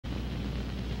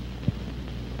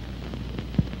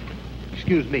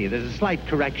excuse me. There's a slight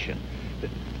correction.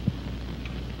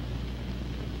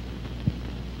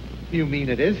 You mean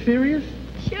it is serious?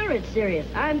 Sure it's serious.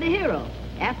 I'm the hero.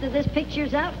 After this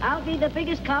picture's out, I'll be the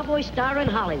biggest cowboy star in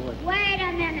Hollywood. Wait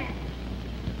a minute.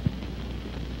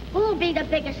 Who'll be the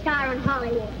biggest star in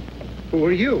Hollywood? Who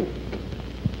are you?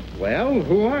 Well,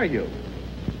 who are you?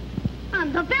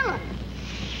 I'm the villain.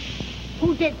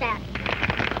 Who did that?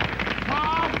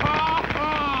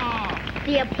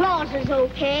 The applause is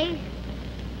okay.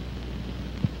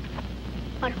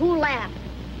 But who laughed?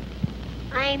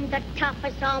 I'm the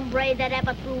toughest hombre that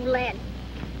ever threw lead.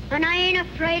 And I ain't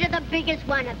afraid of the biggest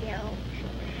one of you.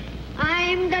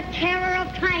 I'm the terror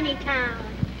of Tiny Town.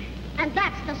 And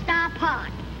that's the star part.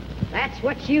 That's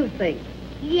what you think.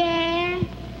 Yeah,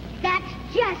 that's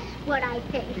just what I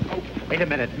think. Wait a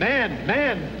minute.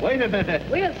 Man, wait a minute.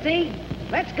 We'll see.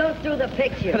 Let's go through the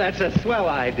picture. That's a swell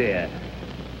idea.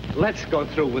 Let's go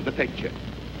through with the picture.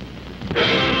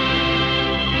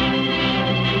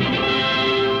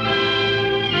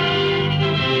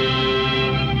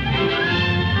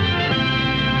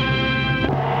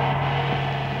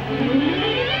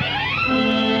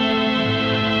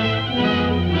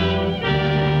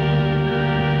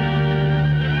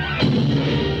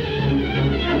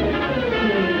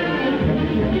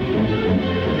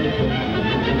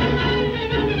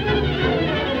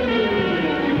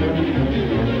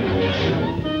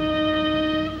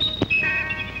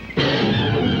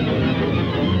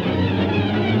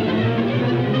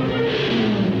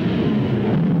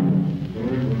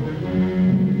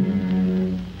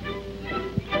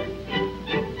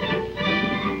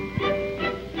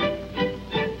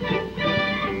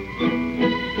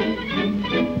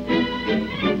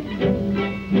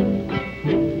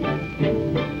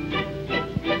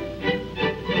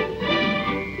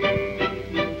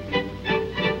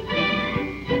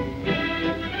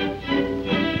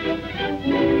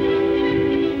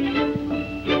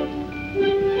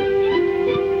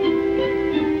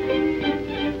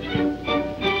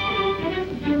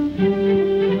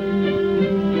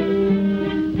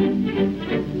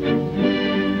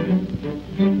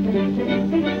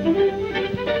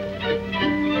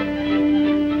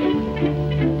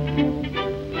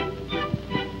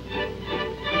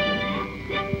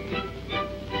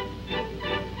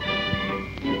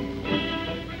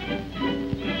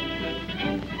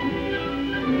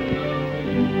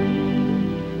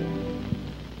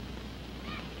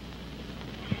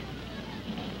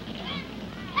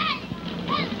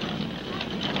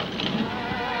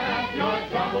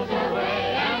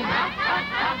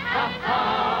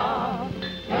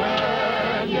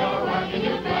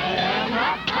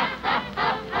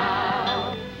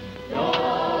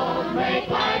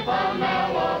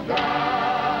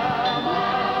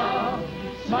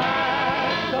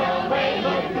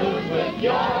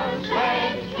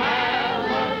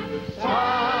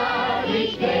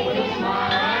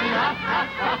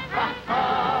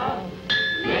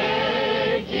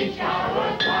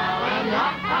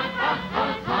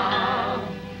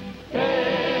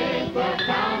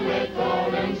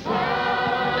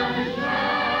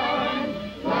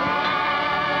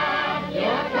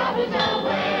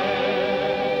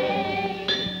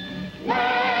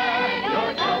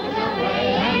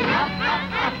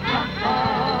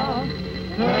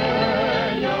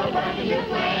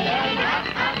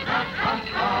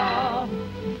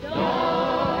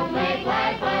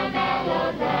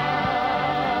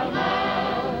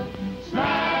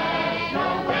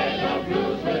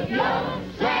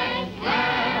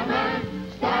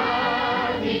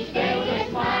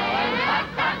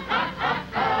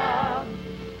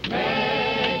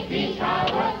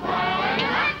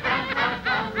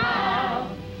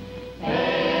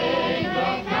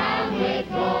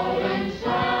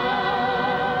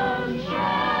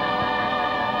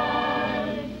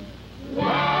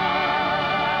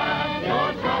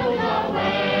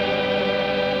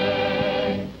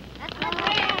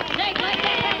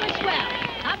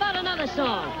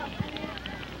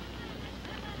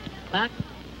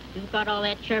 Got all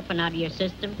that chirping out of your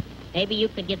system, maybe you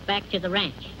could get back to the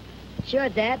ranch. Sure,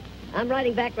 Dad. I'm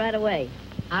riding back right away.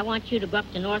 I want you to go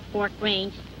up to North Fork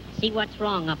Range, see what's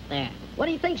wrong up there. What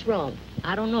do you think's wrong?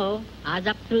 I don't know. I was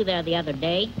up through there the other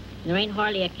day, and there ain't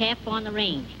hardly a calf on the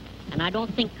range. And I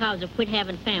don't think cows have quit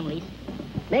having families.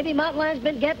 Maybe mountain lion's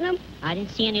been getting them? I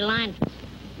didn't see any lions.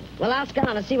 Well, I'll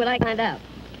scout and see what I can find out.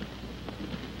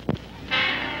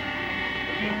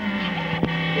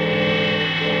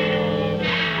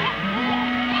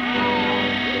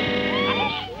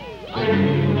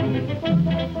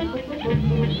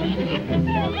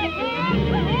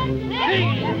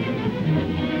 Hey!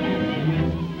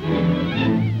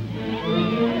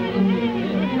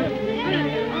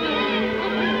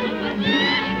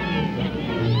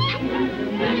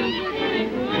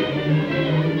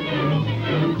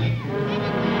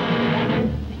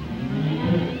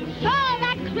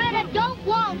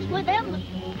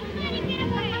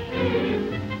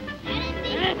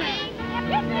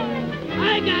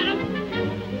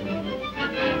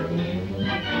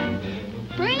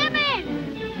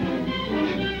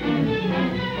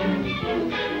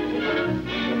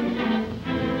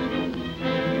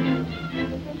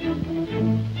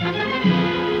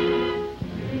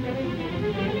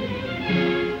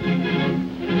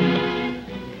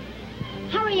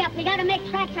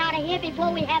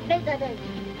 before we have visitors.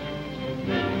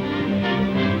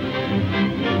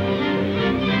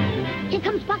 Here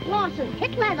comes Buck Lawson.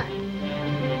 Hit leather.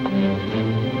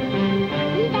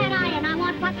 Leave that iron. I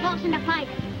want Buck Lawson to fight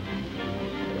it.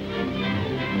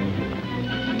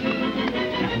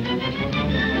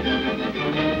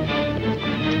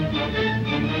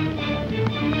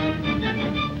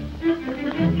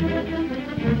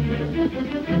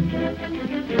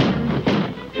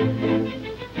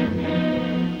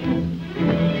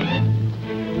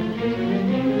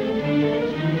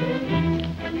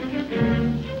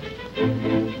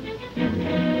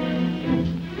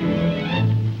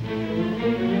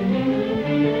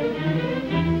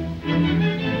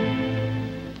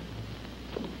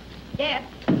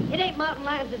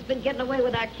 That's been getting away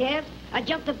with our calves. I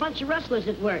jumped a bunch of rustlers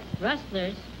at work.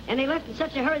 Rustlers? And they left in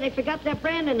such a hurry they forgot their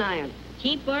branding iron.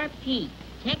 TRP,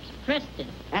 Tex Preston.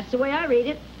 That's the way I read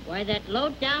it. Why, that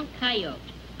low-down coyote.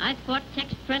 I fought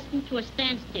Tex Preston to a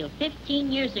standstill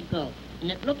 15 years ago,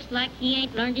 and it looks like he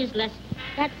ain't learned his lesson.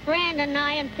 That Brandon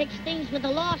iron fixed things with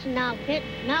the Lawson outfit.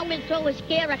 Now we'll throw a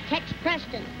scare at Tex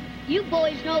Preston. You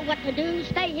boys know what to do.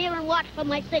 Stay here and watch for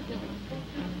my signal.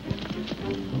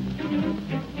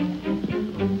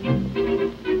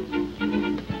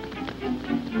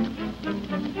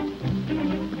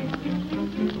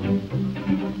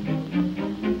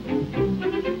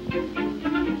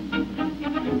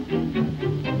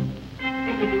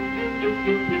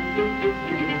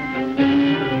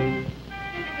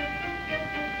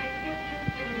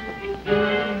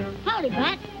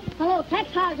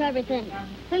 How's everything?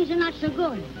 Things are not so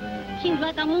good. Seems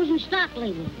like I'm losing stock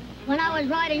lately. When I was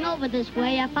riding over this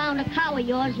way, I found a cow of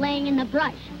yours laying in the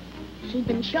brush. She'd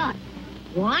been shot.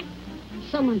 What?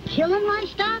 Someone killing my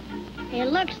stock? It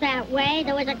looks that way.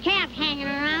 There was a calf hanging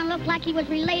around. Looked like he was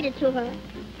related to her.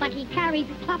 But he carried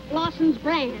Pop Lawson's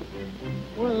brand.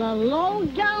 Well, a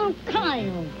low-down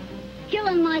coyote.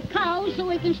 Killing my cows so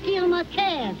he can steal my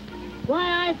calves.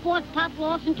 Why, I fought Pop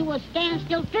Lawson to a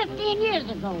standstill 15 years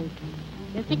ago.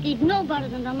 You think he'd know better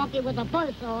than the monkey with a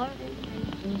buzzsaw?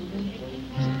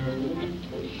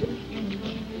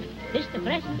 Mr.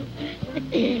 Preston,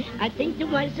 I think to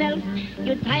myself,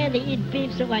 you're tired of eating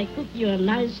beef, so I cook you a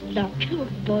nice duck. Oh,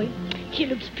 boy, she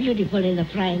looks beautiful in the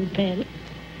frying pan.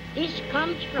 This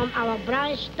comes from our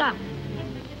prize stock.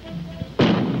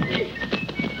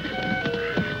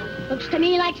 Looks to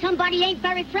me like somebody ain't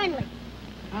very friendly.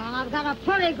 Well, I've got a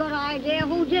pretty good idea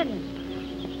who did it.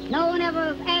 No one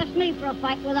ever asked me for a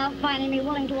fight without finding me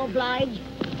willing to oblige.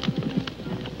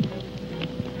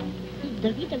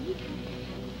 Dougie.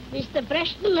 Mr.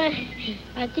 Preston,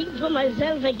 I think for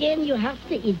myself again you have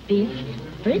to eat beef.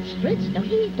 Fritz,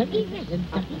 Dougie. Ducky.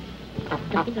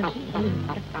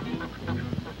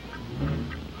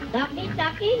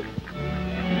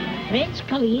 Fritz,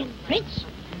 come here. Fritz.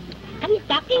 Come here,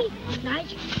 Ducky.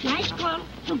 Nice call.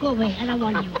 So go away, I don't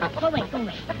want you. Go away. Come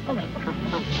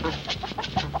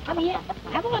here.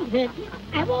 I won't hurt you.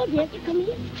 Come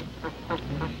here.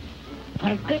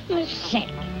 For goodness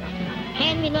sake.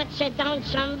 Can we not sit down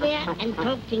somewhere and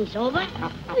talk things over?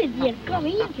 With you. Come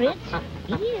here, Fritz.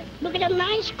 Here. Look at the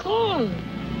nice corn.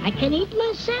 I can eat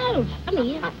myself. Come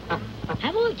here.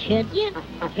 I won't hurt you.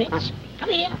 Fritz, come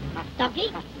here.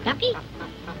 Ducky.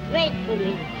 Wait for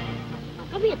me.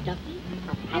 Come here, Ducky.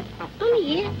 Come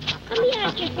here.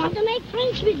 I just want to make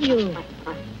friends with you.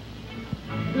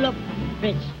 Look,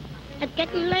 Fritz, it's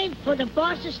getting late for the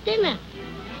boss's dinner,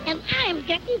 and I'm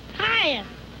getting tired.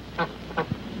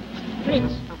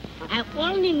 Fritz, I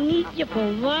only need you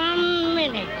for 1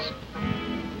 minute.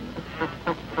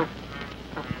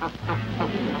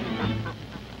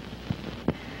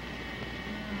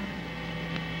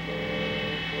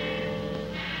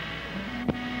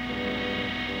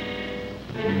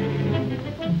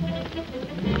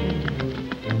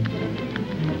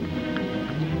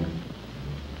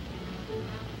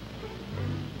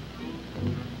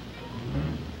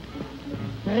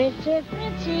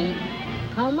 Fritzy,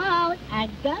 come out. I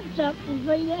got something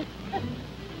for you.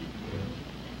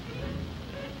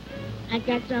 I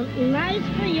got something nice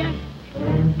for you.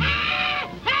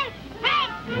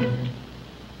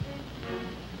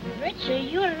 Fritzy,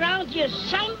 you around here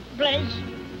someplace.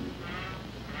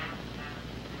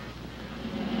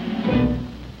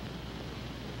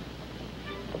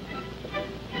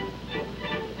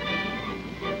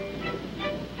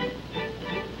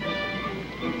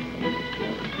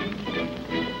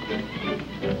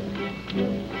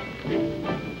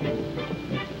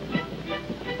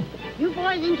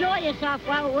 Enjoy yourself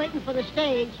while we're waiting for the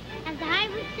stage. As I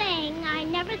was saying, I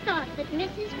never thought that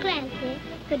Mrs. Clancy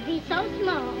could be so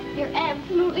small. You're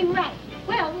absolutely right.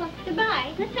 Well,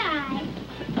 goodbye. Goodbye.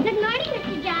 Good morning,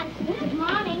 Mr. Johnson. Good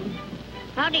morning.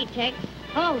 Howdy, Tex.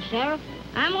 Hello, Sheriff.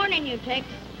 I'm warning you, Tex.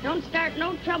 Don't start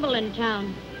no trouble in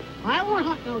town. I won't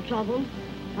hunt no trouble,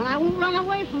 and I won't run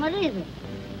away from it either.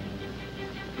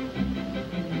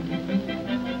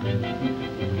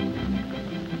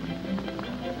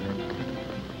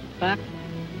 Buck,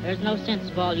 there's no sense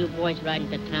of all you boys riding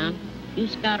to town. You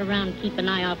scout around and keep an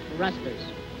eye out for rustlers.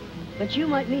 But you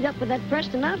might meet up with that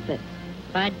Preston outfit.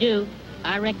 If I do,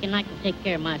 I reckon I can take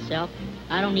care of myself.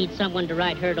 I don't need someone to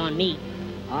ride herd on me.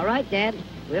 All right, Dad.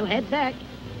 We'll head back.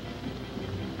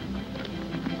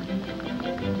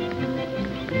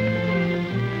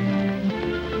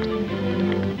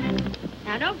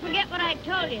 Now, don't forget what I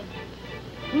told you.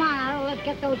 Come on, Harold, let's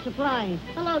get those supplies.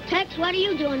 Hello, Tex. What are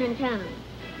you doing in town?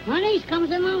 My niece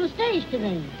comes in on the stage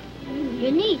today.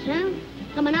 Your niece, huh?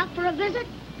 Coming out for a visit?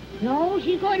 No,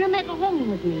 she's going to make a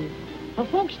home with me. Her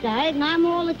folks died, and I'm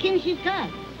all the kin she's got.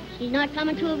 She's not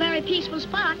coming to a very peaceful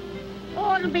spot.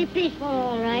 Oh, it'll be peaceful,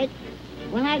 all right,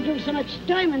 when I do some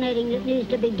exterminating that needs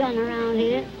to be done around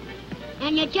here.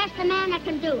 And you're just the man that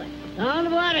can do it.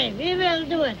 Don't worry, we will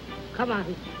do it. Come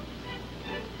on.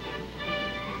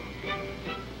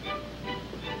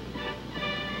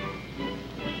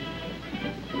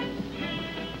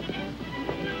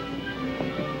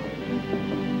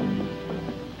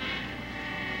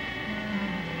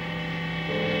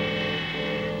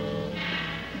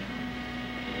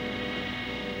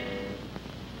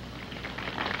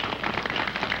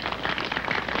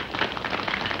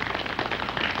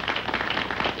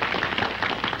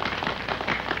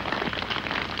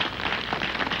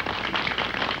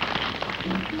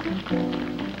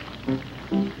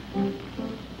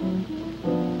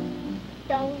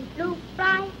 Don't look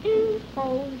frightened,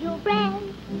 hold your breath.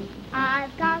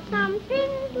 I've got something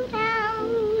to tell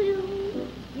you.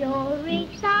 You're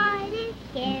excited,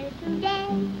 scared to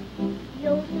death.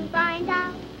 You'll soon find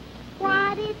out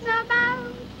what it's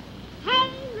about.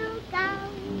 Hey, look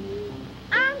out,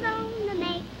 I'm gonna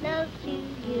make love to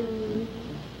you.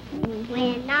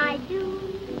 When I do,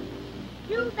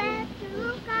 you better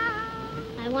look out.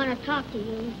 I want to talk to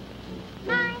you.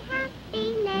 My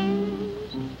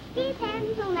happiness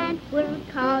depends on that word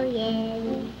called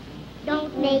yes.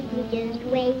 Don't make me just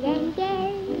wait and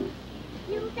guess.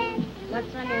 You better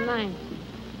What's on your mind?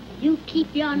 You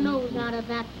keep your nose out of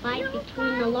that fight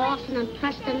between the Lawson and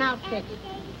Preston outfits.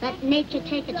 Let nature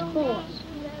take its course.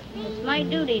 It's my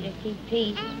duty to keep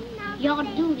peace. Your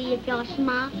duty, if you're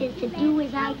smart, is to do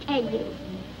as I tell you.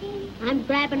 I'm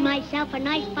grabbing myself a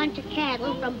nice bunch of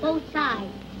cattle from both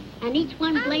sides, and each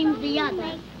one blames the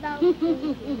other.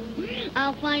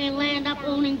 I'll finally land up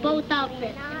owning both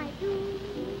outfits.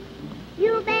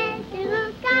 You better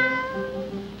look out.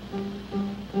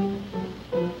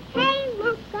 Hey,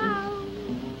 look out.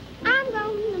 I'm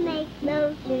going to make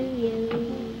love to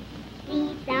you.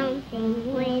 See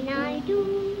something when I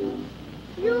do.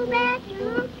 You better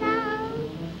look out.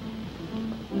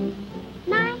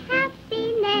 My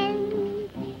happiness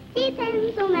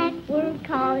depends on that word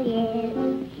called yes.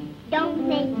 Don't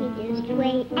make me just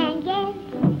wait and guess.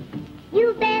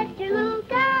 You better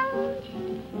look out.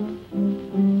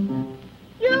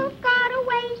 You've got a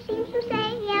way, seems to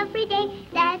say every day,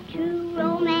 that true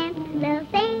romance is a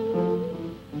thing.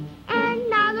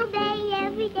 And I'll obey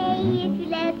every day if you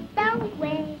let the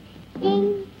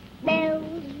wedding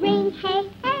bells ring. Hey,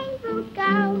 hey, look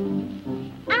out.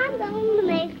 I'm going to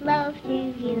make love to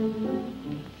you.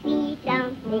 See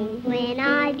something when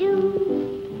I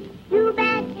do. You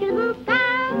better look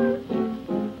out.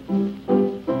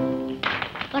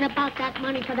 What about that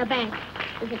money for the bank?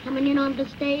 Is it coming in on the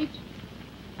stage?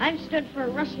 I've stood for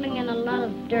rustling and a lot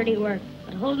of dirty work,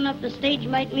 but holding up the stage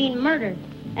might mean murder.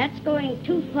 That's going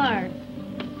too far.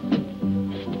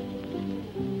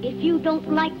 If you don't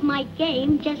like my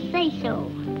game, just say so.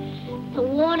 The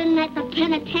warden at the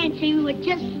penitentiary would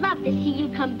just love to see you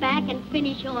come back and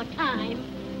finish your time.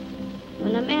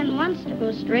 When a man wants to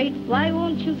go straight, why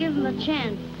won't you give him a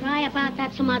chance? Cry about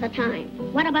that some other time.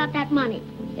 What about that money?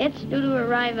 It's due to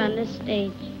arrive on this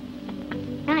stage.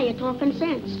 Now you're talking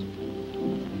sense.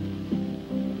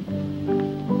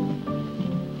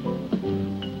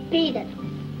 Beat it.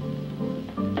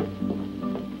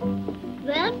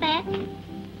 Well, Beth,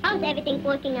 how's everything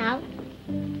working out?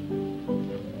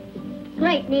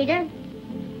 Great, Nita.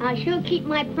 I'll sure keep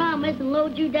my promise and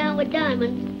load you down with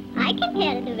diamonds. I can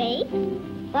carry the weight.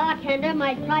 Bartender,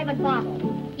 my private bottle.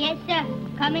 Yes, sir.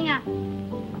 Coming up.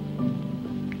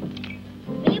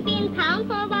 Will you be in town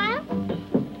for a while?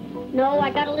 No,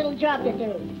 I got a little job to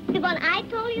do. The one I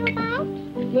told you about?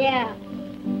 Yeah.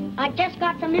 I just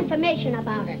got some information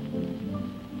about it.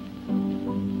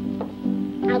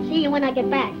 I'll see you when I get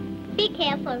back. Be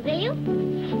careful, will you?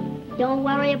 Don't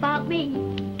worry about me.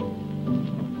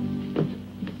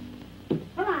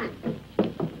 Come on.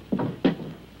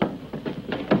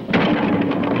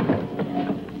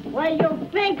 Well, you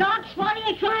big ox, what are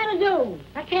you trying to do?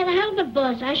 I can't help it,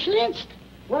 boss. I schlitzed.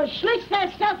 Well, slitch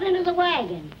that stuff into the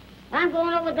wagon. I'm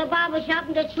going over to the barber shop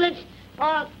and get slits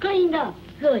cleaned up.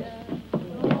 Good.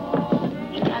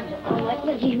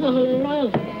 Let's see one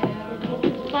alone.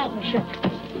 Barber shop.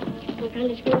 What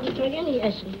kind of skills to take any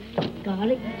essence?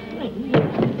 Garlic.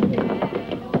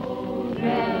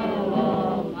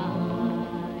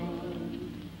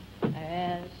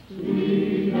 As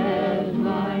sweet as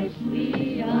my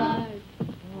sweetheart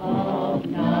of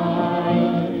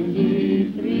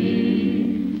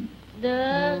 93,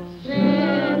 the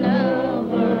scent of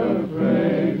her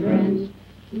fragrance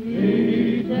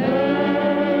returns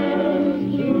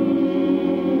to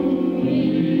me.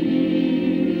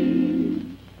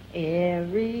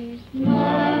 Every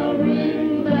smile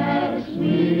brings back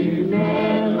sweet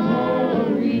memories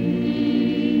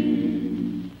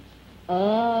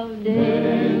of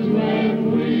days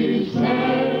when we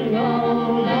sang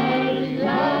all night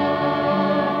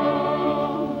long.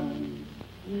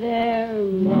 There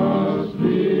must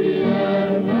be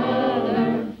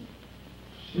another.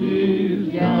 She's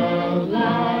just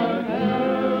like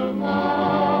her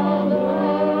mother,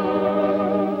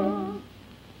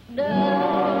 the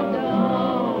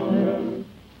daughter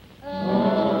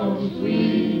of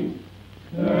sweet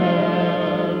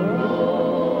Caroline.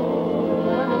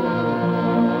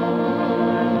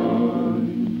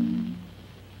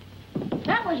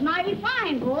 That was mighty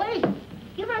fine, boys.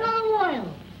 Give her a little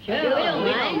oil. Sure, we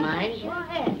don't mind. Go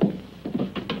ahead.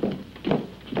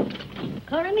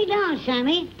 Curry me down,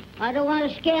 Sammy. I don't want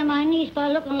to scare my niece by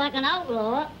looking like an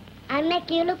outlaw. I'll make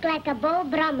you look like a bow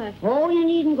drummer. Oh, you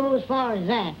needn't go as far as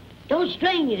that. Don't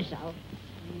strain yourself.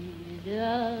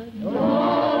 The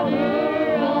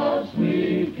daughter of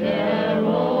sweet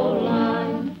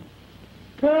Caroline.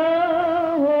 Caroline.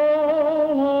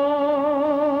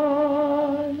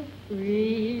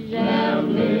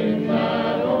 Resembling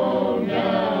that old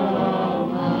gal of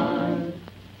mine.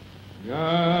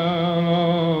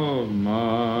 Gal of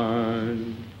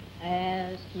mine.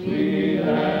 As sweet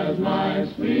as my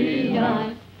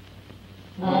sweetheart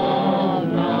of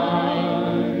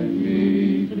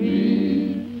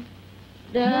 93.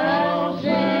 The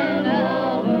scent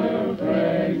of her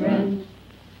fragrance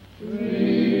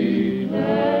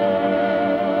returns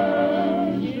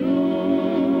to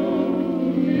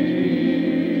me.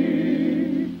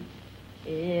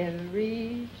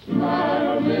 Every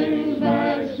smile brings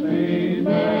back sweet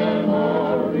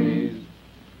memories.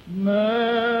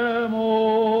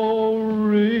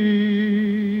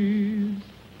 Memories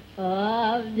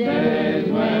Of days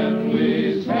when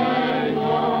we sang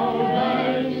all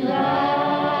night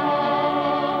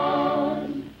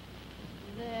long.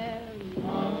 There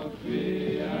must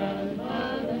be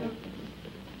another.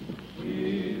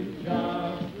 She's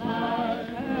just like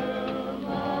her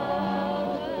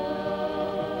mother.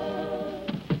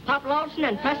 Pop Lawson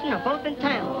and Preston are both in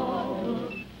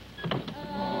town.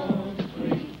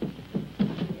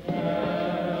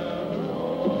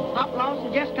 Pop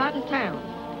Lawson just got in town.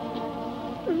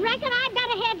 Reckon I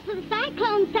better head for the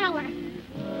cyclone cellar.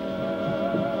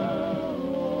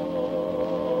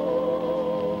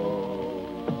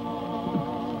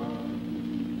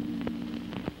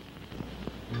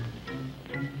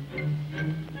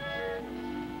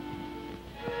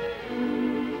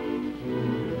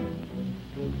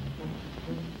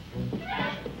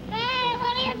 Hey,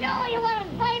 what are you doing? You want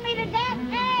to play me to death?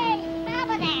 Hey, stop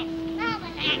with that. Stop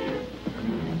with that.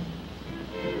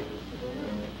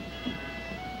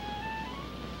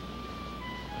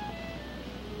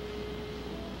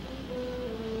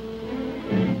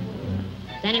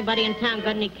 Has anybody in town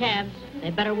got any cabs? They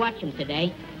better watch them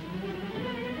today.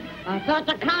 I thought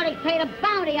the county paid a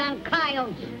bounty on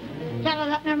coyotes instead of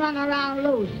letting them run around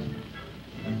loose.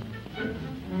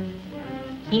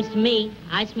 Seems to me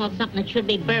I smell something that should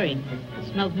be buried.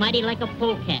 It smells mighty like a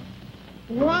polecat.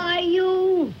 Why,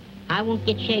 you? I won't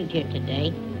get shaved here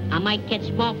today. I might catch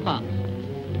smallpox.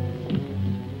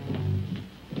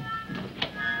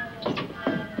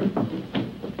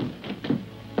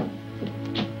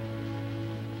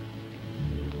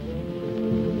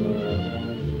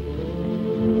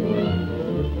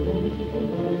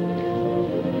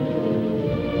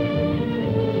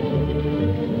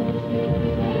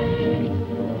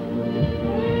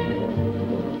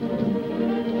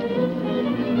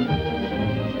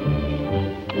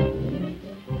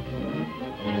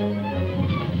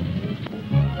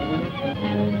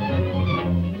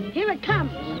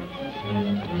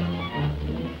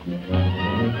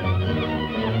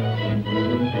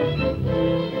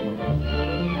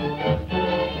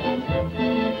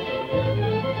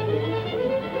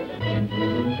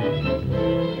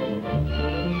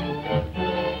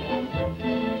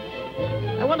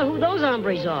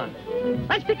 he's on.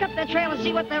 Let's pick up their trail and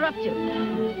see what they're up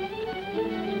to.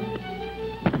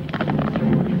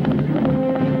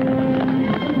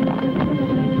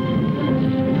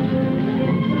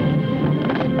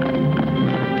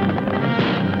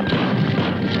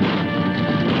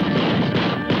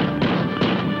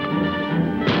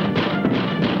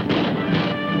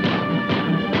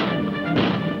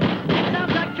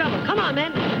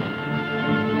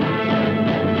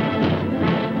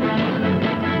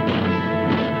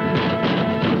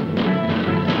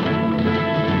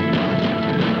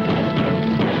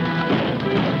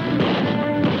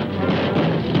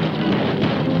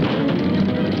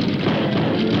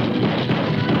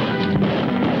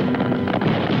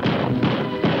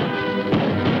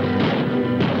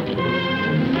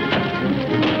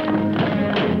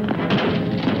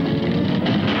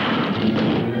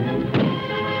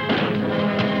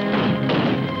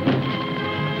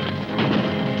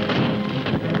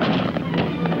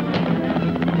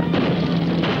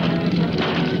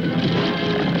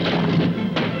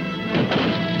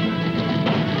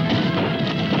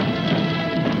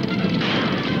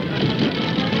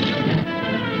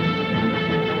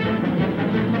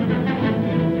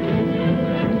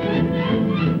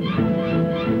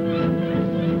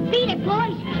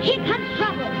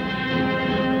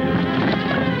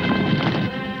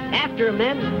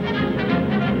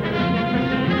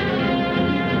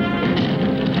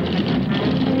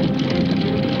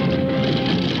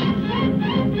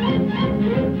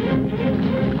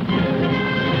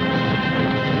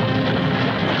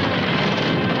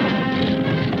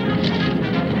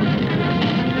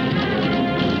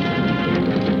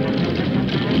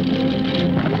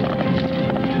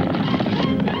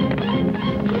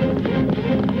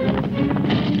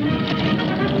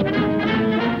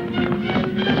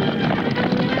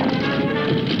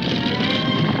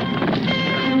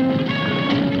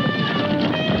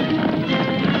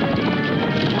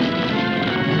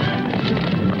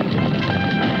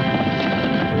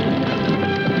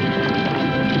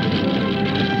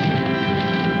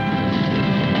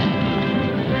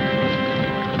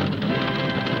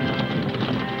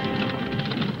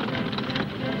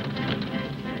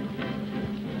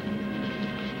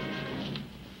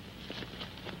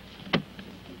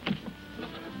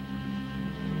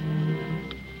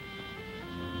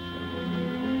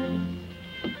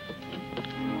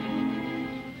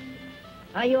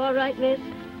 Are you all right, miss?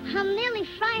 I'm nearly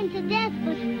frightened to death,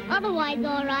 but otherwise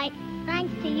all right.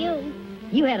 Thanks to you.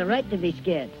 You had a right to be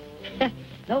scared.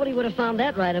 Nobody would have found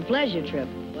that right a pleasure trip.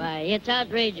 Why, it's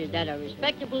outrageous that a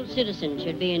respectable citizen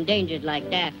should be endangered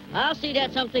like that. I'll see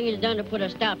that something is done to put a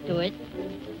stop to it.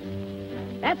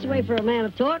 That's the way for a man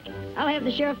to talk. I'll have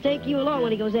the sheriff take you along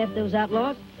when he goes after those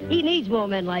outlaws. He needs more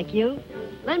men like you.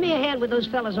 Lend me a hand with those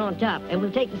fellas on top, and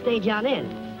we'll take the stage on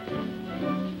in.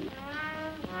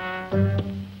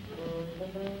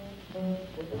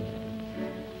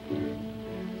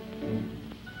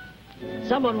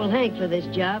 Someone will hang for this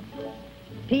job.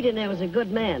 Pete in there was a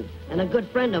good man and a good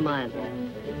friend of mine.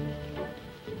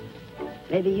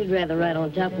 Maybe you'd rather ride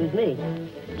on top with me.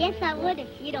 Guess I would if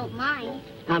you don't mind.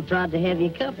 I'm proud to have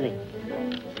your company.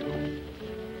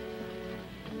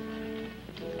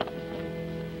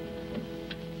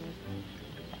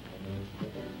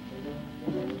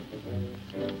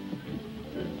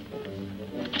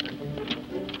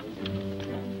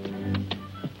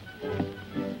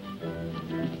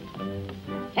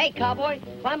 Hey, cowboy,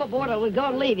 climb aboard or we'll go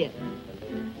and leave you.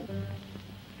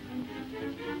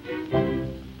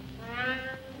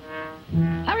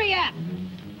 Hurry up!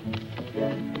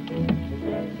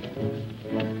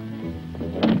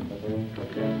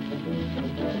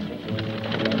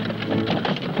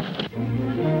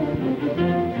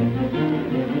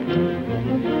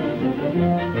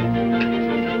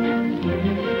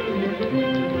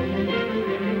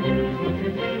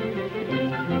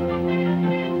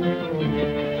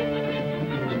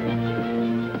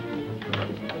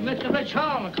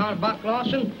 Buck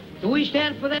Lawson. Do we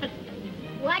stand for that?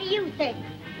 What do you think?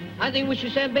 I think we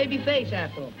should send Babyface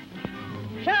after him.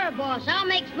 Sure, boss. I'll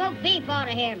make smoked beef out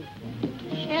of him.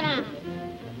 Shut up.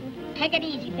 Take it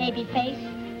easy,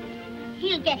 Babyface.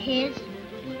 He'll get his.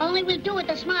 Only we'll do it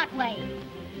the smart way.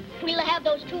 We'll have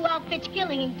those two outfits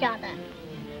killing each other.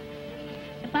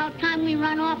 About time we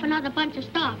run off another bunch of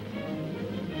stock.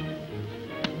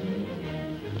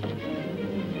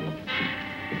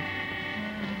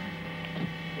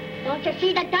 Don't you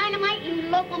see the dynamite, you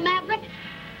local maverick?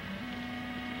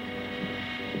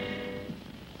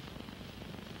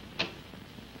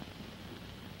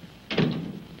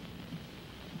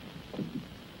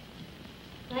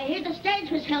 I hear the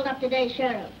stage was held up today,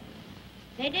 Sheriff.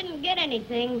 They didn't get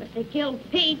anything, but they killed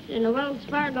Pete in the Wells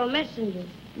Fargo Messenger.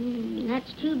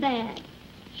 That's too bad.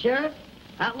 Sheriff,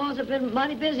 outlaws have been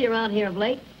mighty busy around here of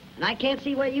late, and I can't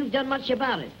see where you've done much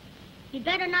about it. You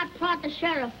better not prod the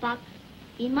sheriff, Buck.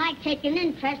 He might take an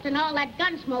interest in all that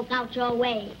gun smoke out your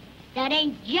way. That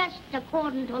ain't just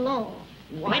according to law.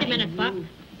 Wait a minute, Buck.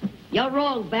 You're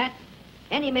wrong, Bat.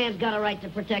 Any man's got a right to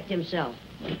protect himself.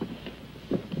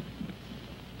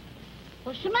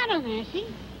 What's the matter, Nancy?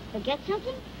 Forget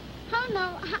something? Oh,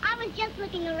 no, I was just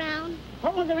looking around.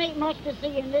 Oh, there ain't much to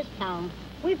see in this town.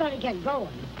 We better get going.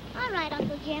 All right,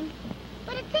 Uncle Jim.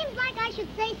 But it seems like I should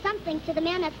say something to the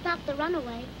man that stopped the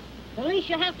runaway. The least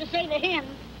you have to say to him,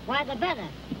 why, the better.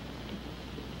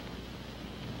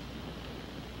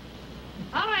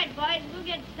 All right, boys, we'll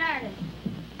get started.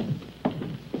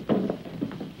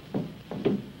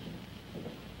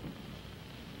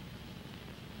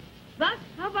 Buck,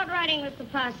 how about riding with the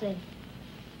posse?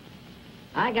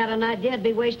 I got an idea I'd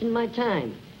be wasting my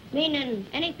time. Meaning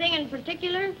anything in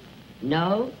particular?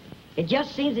 No, it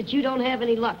just seems that you don't have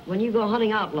any luck when you go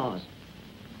hunting outlaws.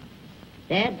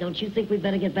 Dad, don't you think we'd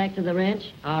better get back to the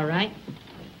ranch? All right.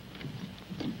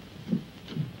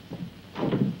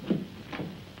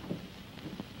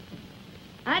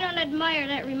 I don't admire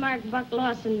that remark Buck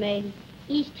Lawson made.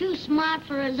 He's too smart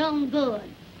for his own good.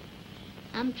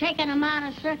 I'm taking him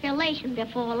out of circulation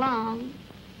before long.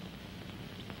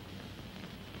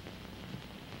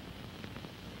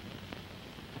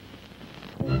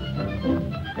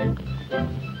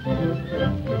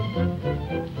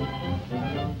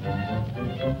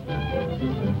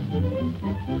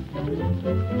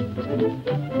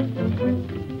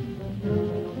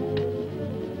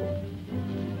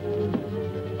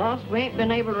 Boss, we ain't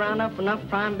been able to round up enough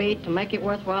prime beef to make it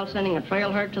worthwhile sending a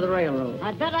trail herd to the railroad.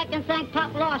 I bet I can thank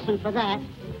Pop Lawson for that.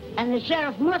 And the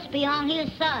sheriff must be on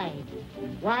his side.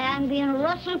 Why, I'm being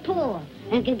rustled poor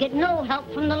and can get no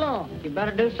help from the law. You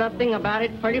better do something about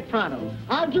it pretty pronto.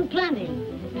 I'll do plenty.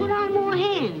 Put on more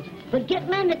hands, but get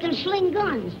men that can sling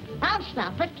guns. I'll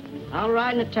stop it. I'll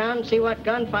ride into town and see what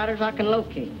gunfighters I can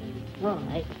locate. All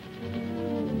right.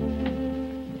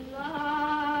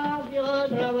 Love your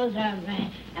troubles and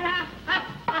me.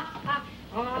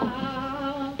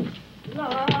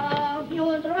 Love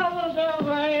your troubles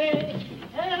away.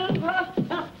 Love your troubles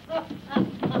away.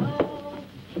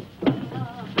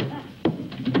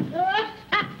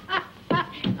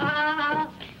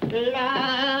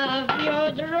 Love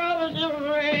your troubles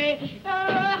away.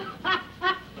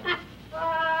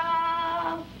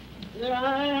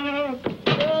 Love your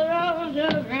troubles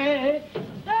away.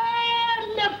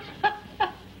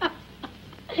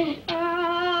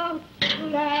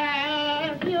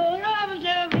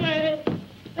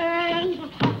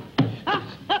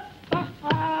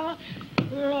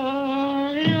 Love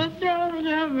your troubles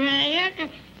away.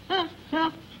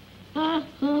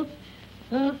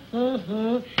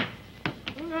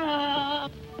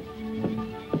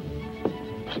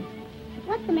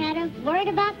 What's the matter? Worried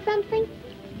about something?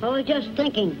 I was just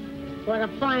thinking, what a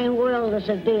fine world this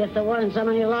would be if there weren't so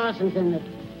many Lawsons in it.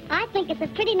 I think it's a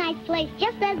pretty nice place,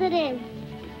 just as it is.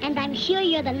 And I'm sure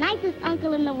you're the nicest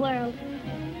uncle in the world.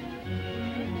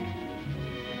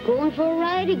 Going for a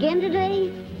ride again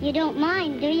today? You don't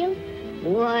mind, do you?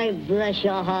 Why, bless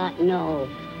your heart, no.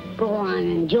 Go on,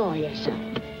 enjoy yourself.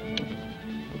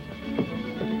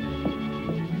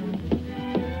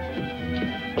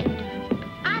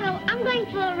 Otto, I'm going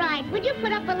for a ride. Would you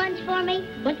put up a lunch for me?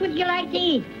 What would you like to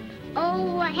eat?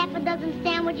 Oh, a half a dozen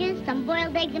sandwiches, some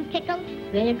boiled eggs and pickles.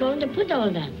 Where you going to put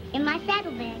all that? In my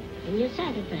saddlebag. In your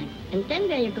saddlebag. And then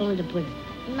where you going to put it?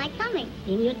 In my tummy.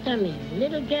 In your tummy.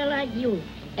 Little girl like you.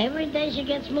 Every day she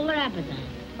gets more appetite.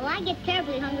 Well, I get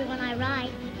terribly hungry when I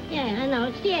ride. Yeah, I know.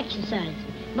 It's the exercise.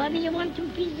 Maybe you want 2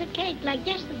 pieces of cake like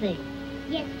yesterday.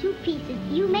 Yes, 2 pieces.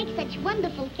 You make such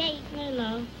wonderful cake. I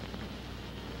know.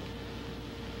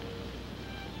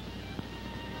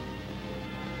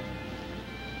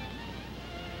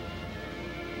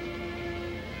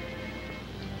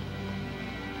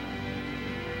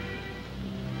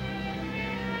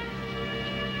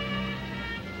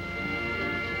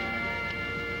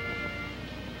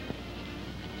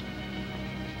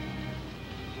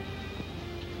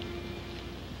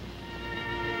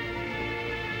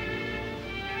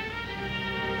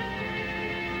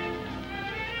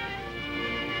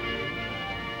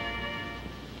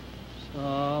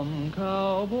 Some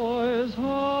cowboys'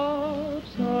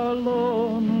 hearts are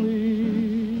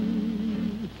lonely,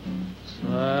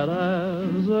 sad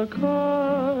as a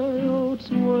coyote's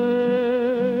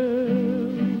wail,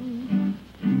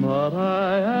 but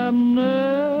I am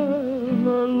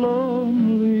never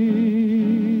lonely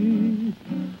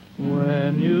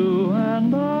when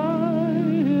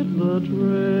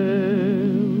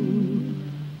trail,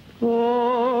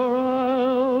 for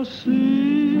I'll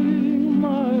sing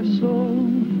my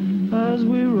song as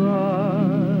we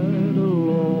ride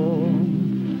along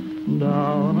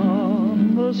down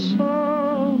on the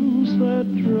sunset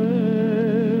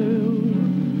trail,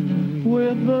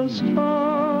 with the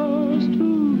stars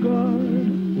to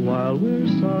guide while we're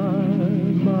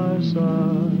side by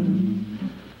side.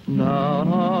 Down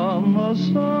on the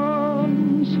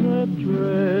sunset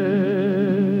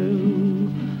trail,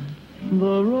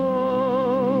 the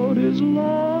road is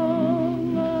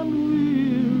long and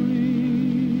weary,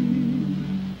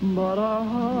 but our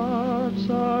hearts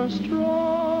are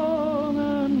strong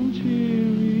and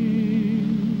cheery,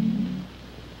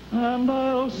 and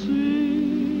I'll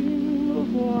sing the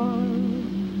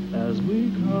while as we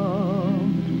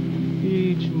count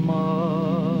each mile.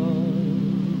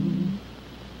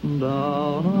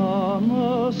 Down on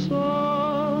the sunset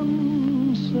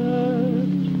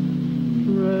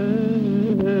trail.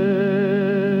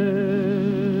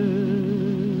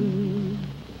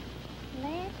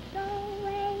 Let's go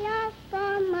way up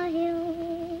on the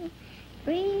hill.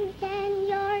 Pretend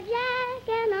you're Jack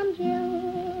and I'm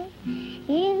Jill.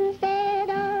 Instead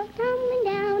of tumbling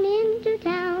down into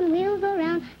town, we'll go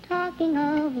round talking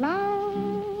of love.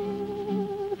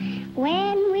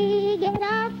 When we get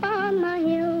up on the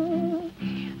hill,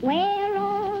 where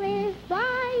all is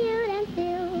quiet and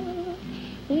still,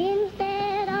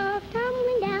 instead of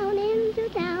tumbling down into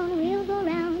town, we'll go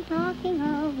round talking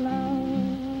of love.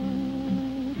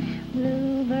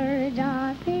 Bluebirds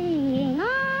are singing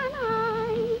on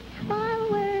high while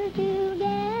we're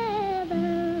together.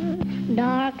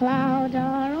 Dark clouds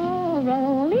are all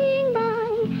rolling by,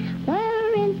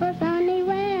 we're in for sunny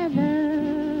weather.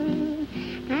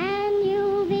 And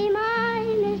you'll be my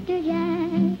Mr.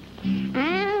 Jack,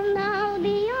 and I'll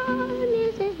be your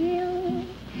Mrs. Jill.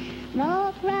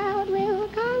 The crowd will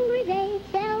congregate,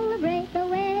 celebrate the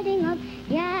wedding of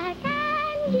Jack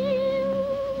and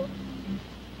Jill.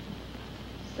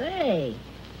 Say,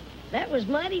 that was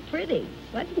mighty pretty.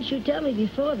 Why didn't you tell me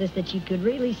before this that you could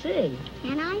really sing?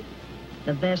 Can I?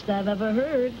 The best I've ever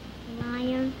heard.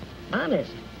 Liar.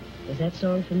 Honest. Is that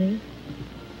song for me?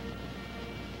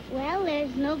 Well,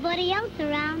 there's nobody else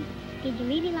around. Did you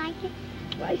really like it?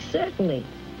 Why, certainly.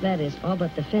 That is, all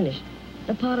but the finish.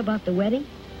 The part about the wedding?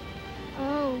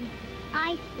 Oh,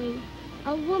 I see.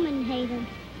 A woman hater.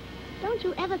 Don't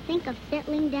you ever think of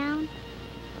settling down?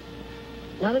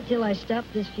 Not until I stop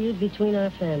this feud between our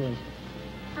families.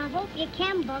 I hope you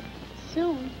can, Buck,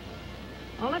 soon.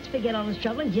 Oh, let's forget all this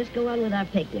trouble and just go on with our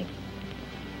picnic.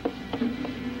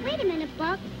 Wait a minute,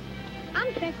 Buck.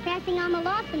 I'm trespassing on the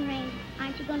Lawson range.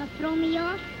 Aren't you going to throw me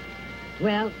off?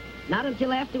 Well, not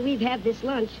until after we've had this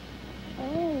lunch.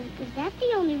 Oh, is that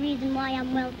the only reason why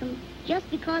I'm welcome? Just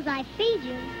because I feed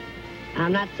you?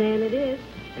 I'm not saying it is,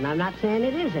 and I'm not saying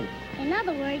it isn't. In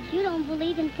other words, you don't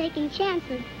believe in taking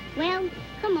chances. Well,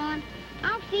 come on.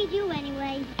 I'll feed you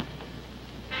anyway.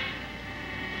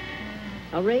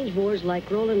 A range war's like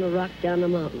rolling a rock down the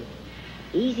mountain.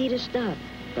 Easy to start,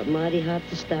 but mighty hard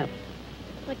to stop.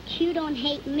 But you don't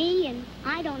hate me, and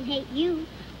I don't hate you.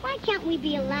 Why can't we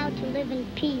be allowed to live in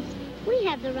peace? We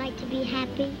have the right to be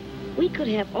happy. We could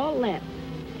have all that.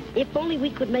 If only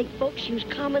we could make folks use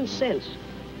common sense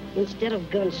instead of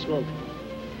gun smoke.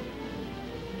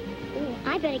 Ooh,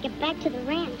 I better get back to the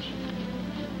ranch.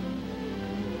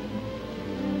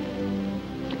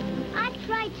 I've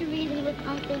tried to reason with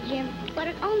Uncle Jim, but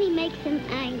it only makes him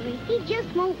angry. He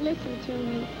just won't listen to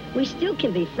me. We still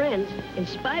can be friends, in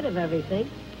spite of everything.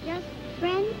 Just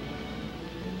friends?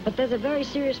 But there's a very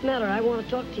serious matter I want to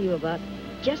talk to you about,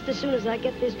 just as soon as I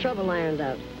get this trouble ironed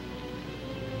out.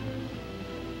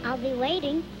 I'll be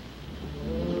waiting.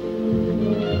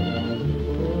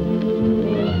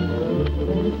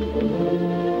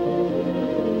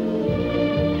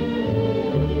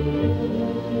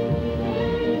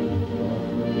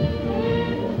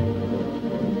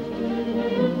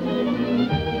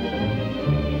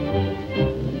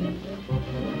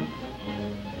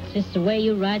 Is this the way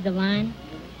you ride the line?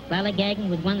 Lollygagging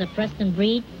with one of the Preston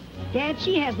breed? Dad,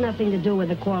 she has nothing to do with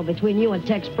the quarrel between you and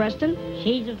Tex Preston.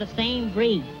 She's of the same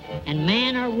breed. And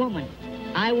man or woman,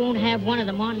 I won't have one of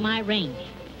them on my range.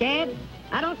 Dad,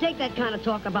 I don't take that kind of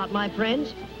talk about my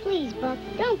friends. Please, Buck,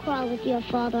 don't quarrel with your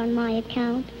father on my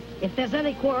account. If there's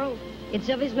any quarrel, it's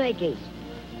of his makings.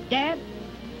 Dad,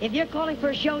 if you're calling for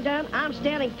a showdown, I'm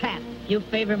standing pat. If you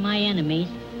favor my enemies,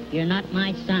 you're not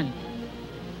my son.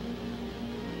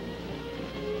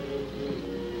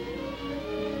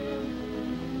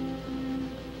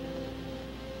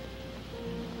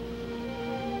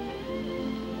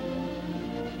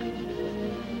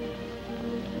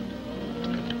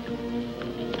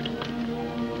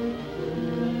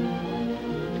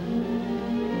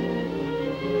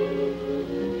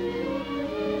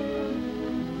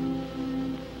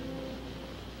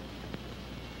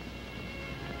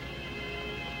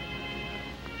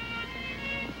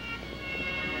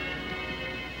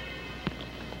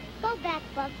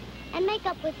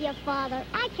 Make up with your father.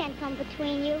 I can't come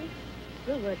between you.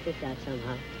 We'll work this out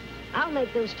somehow. I'll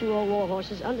make those two old war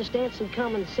horses understand some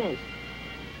common sense.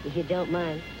 If you don't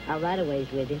mind, I'll ride a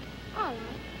ways with you. All right.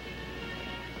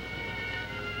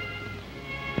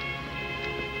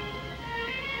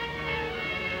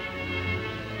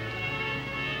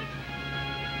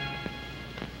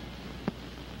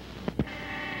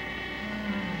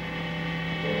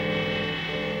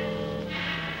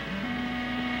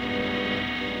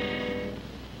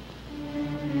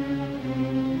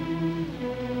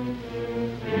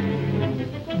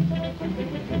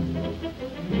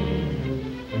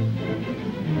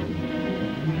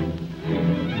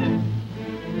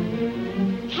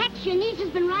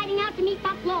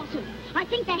 I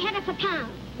think they're headed for town.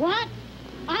 What?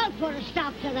 I'll put a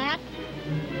stop to that.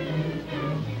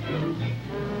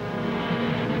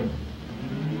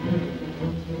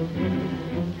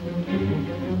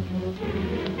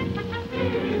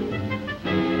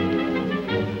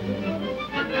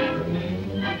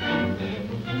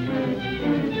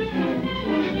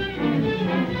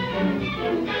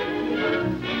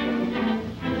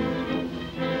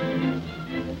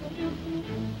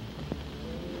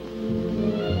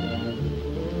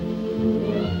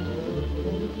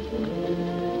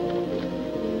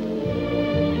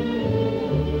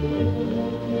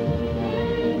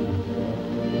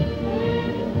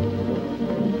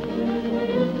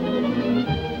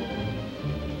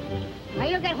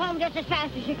 Just as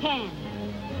fast as you can.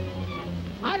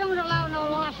 I don't allow no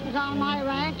Larsons on my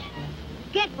ranch.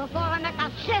 Get before I make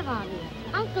a sieve on you.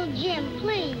 Uncle Jim,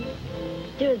 please.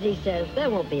 Do as he says. There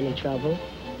won't be any trouble.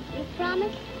 You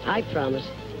promise? I promise.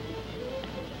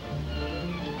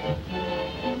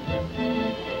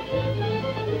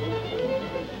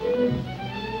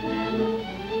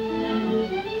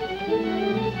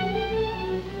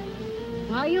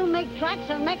 Now you make tracks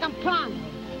and make them promise.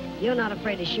 You're not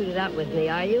afraid to shoot it out with me,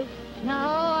 are you? No,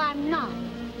 I'm not.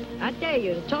 I dare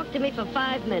you to talk to me for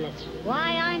 5 minutes.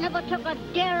 Why, I never took a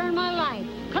dare in my life.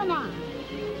 Come on.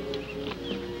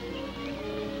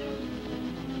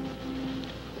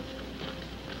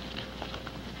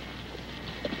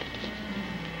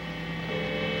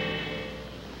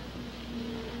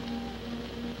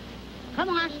 Come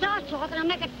on, start talking and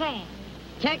make it fast.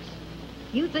 Tex,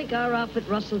 you think our outfit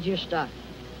rustled your stock.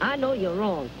 I know you're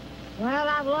wrong. Well,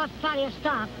 I've lost plenty of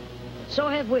stock. So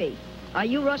have we. Are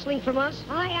you rustling from us?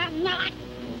 I am not.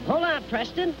 Hold on,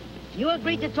 Preston. You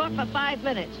agreed to talk for 5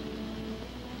 minutes.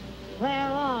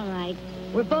 Well, all right.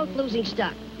 We're both losing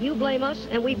stock. You blame us,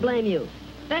 and we blame you.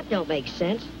 That don't make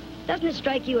sense. Doesn't it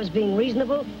strike you as being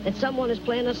reasonable that someone is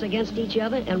playing us against each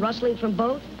other and rustling from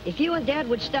both? If you and Dad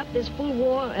would stop this fool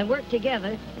war and work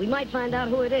together, we might find out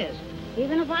who it is.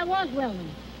 Even if I was willing.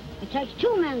 It takes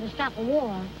 2 men to stop a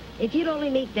war. If you'd only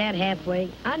meet Dad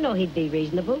halfway, I know he'd be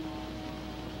reasonable.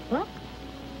 What?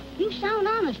 You sound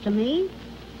honest to me.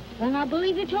 Then I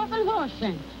believe you're talking horse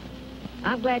sense.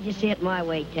 I'm glad you see it my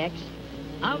way, Tex.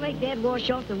 I'll make Dad wash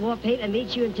off the war paint and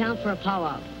meet you in town for a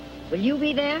powwow. Will you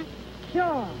be there?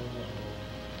 Sure.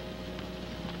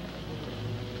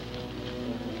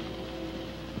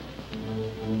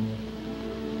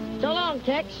 So long,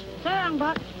 Tex. So long,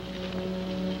 Buck.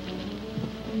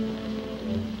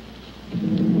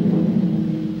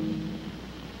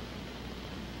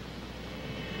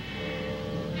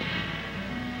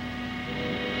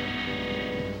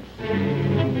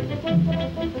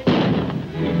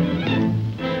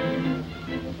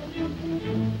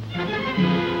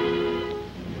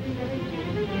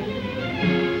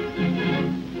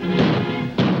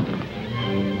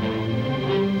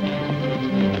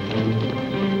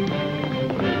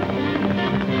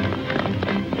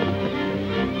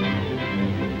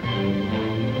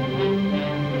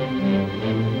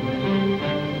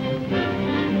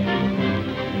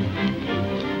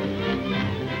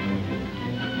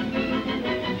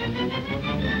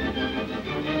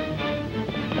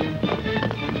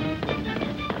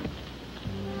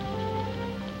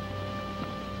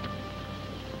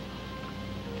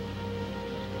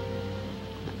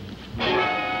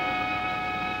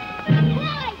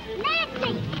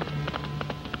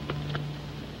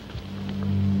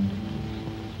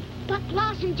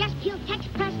 Just killed Tex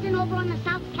Preston over on the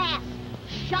South Pass.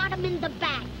 Shot him in the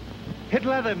back. Hit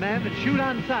leather, man, and shoot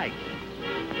on sight.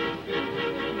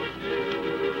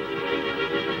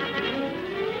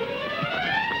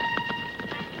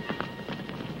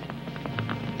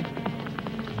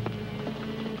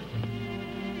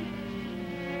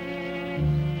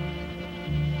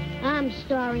 I'm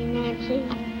sorry, Nancy.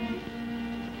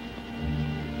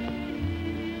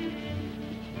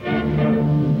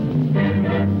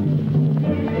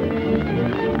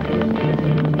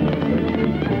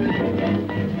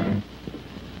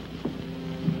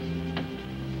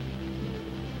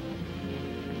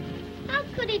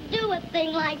 could he do a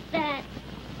thing like that?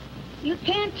 You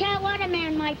can't tell what a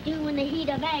man might do in the heat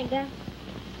of anger.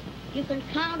 You can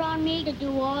count on me to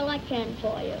do all I can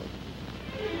for you.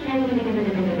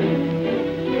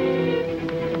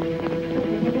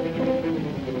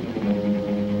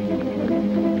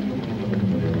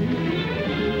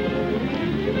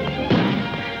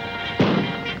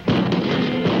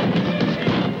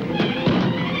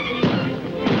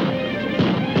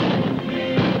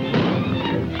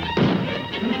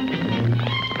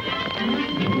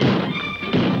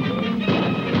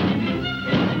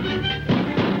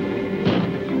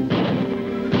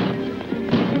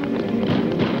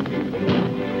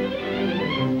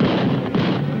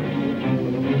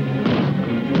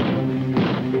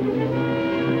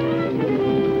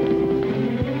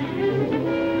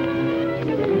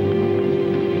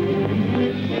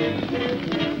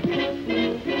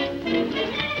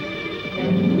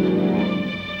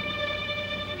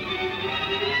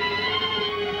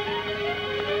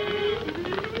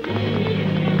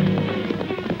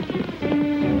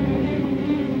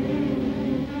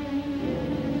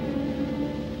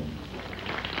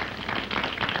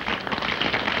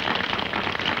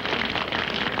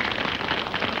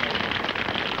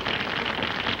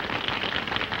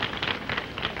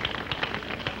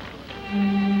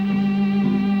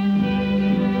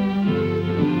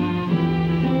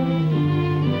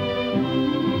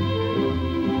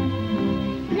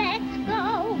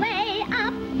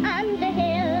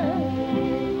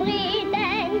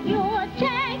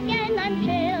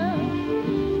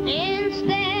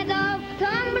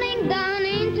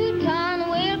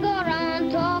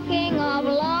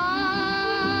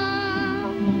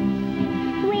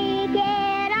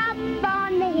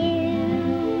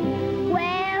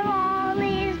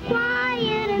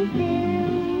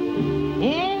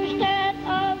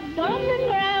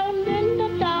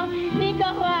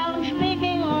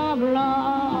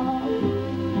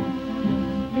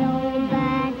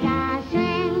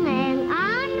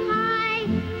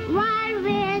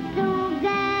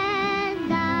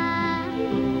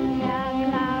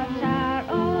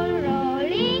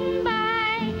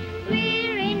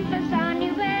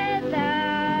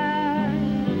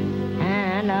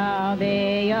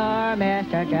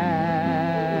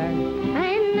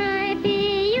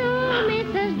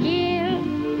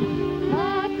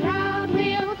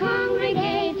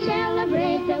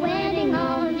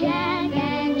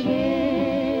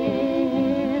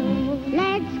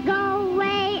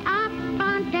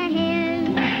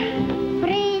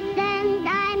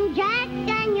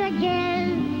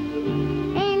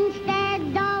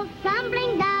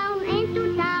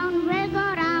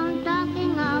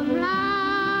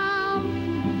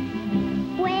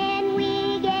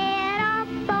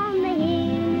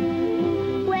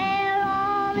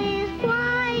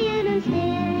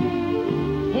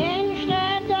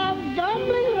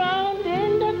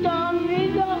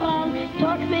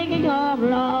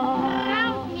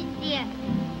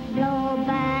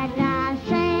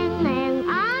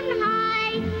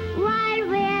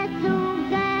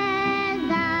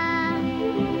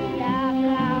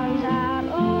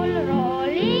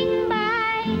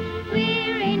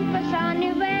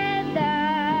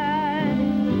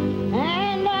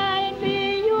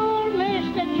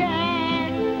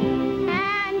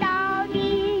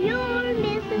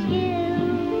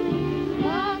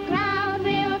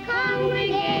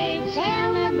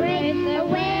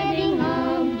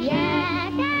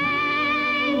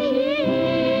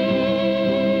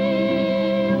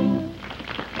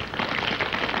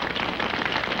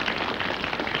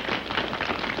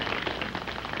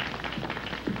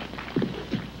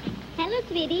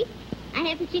 Sweetie. I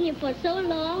haven't seen you for so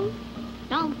long.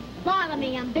 Don't bother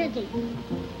me, I'm busy.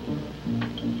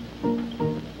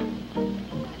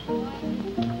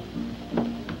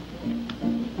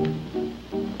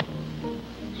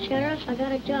 Sheriff, I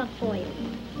got a job for you.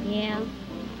 Yeah?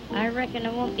 I reckon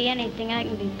there won't be anything I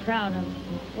can be proud of.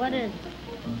 What is it?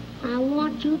 I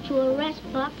want you to arrest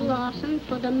Buck Lawson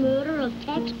for the murder of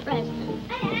Tex Preston.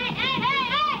 Hey, hey, hey, hey,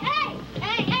 hey,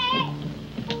 hey, hey, hey!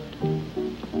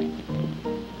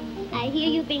 I hear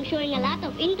you've been showing a lot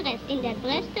of interest in that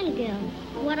Preston girl.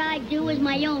 What I do is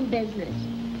my own business.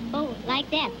 Oh, like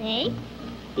that, eh?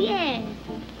 Yeah,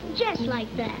 just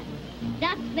like that.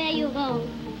 That's where you're wrong.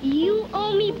 You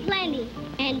owe me plenty.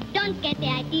 And don't get the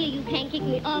idea you can kick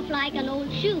me off like an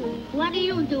old shoe. What do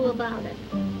you do about it?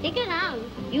 Stick around.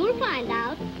 You'll find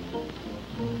out.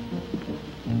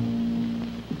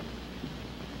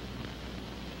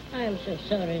 I'm so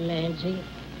sorry, Nancy.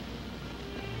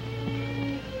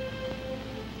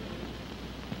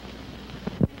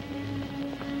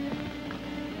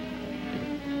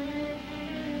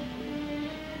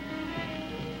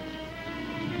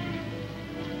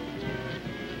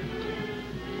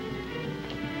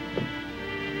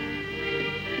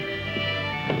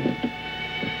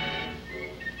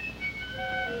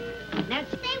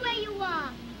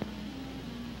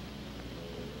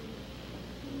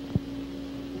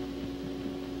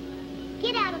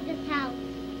 get out of this house.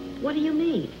 What do you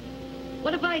mean?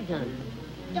 What have I done?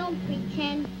 Don't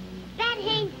pretend. That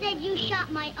Haynes said you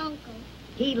shot my uncle.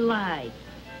 He lied.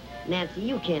 Nancy,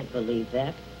 you can't believe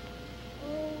that.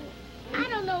 Oh, I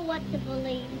don't know what to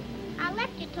believe. I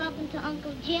left you talking to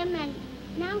Uncle Jim, and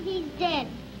now he's dead.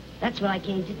 That's what I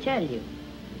came to tell you.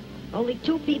 Only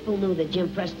 2 people knew that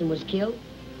Jim Preston was killed.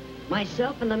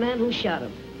 Myself and the man who shot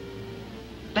him.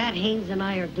 Bat Haynes and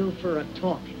I are due for a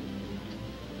talk.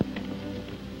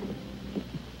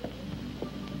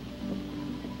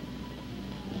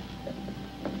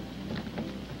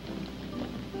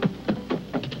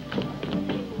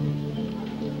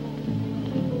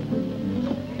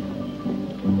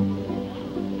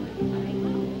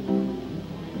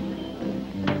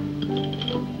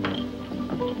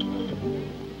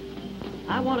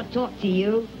 I want to talk to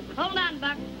you. Hold on,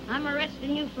 Buck. I'm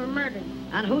arresting you for murder.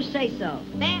 And who say so?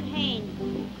 Bat Haynes.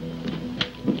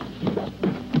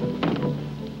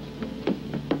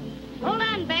 Hold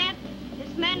on, Bat.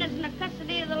 This man is in the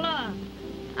custody of the law.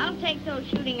 I'll take those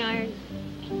shooting irons.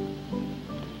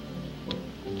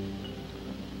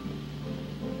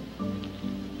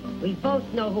 We both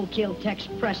know who killed Tex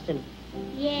Preston.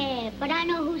 Yeah, but I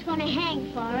know who's gonna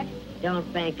hang for it.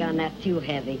 Don't bank on that too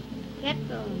heavy. Get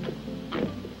going.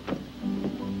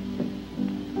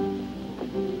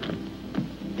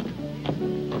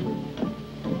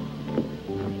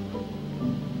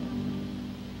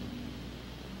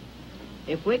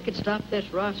 If we could stop this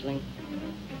rustling,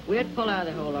 we'd pull out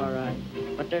of the hole all right.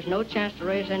 But there's no chance to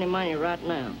raise any money right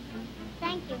now.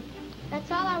 Thank you.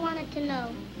 That's all I wanted to know.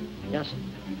 Yes, sir.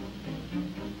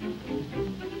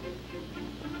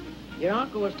 Your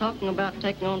uncle was talking about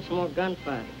taking on some more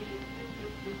gunfighting.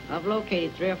 I've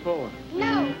located 3 or 4.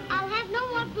 No, I'll have no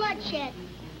more bloodshed.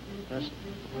 Yes, sir.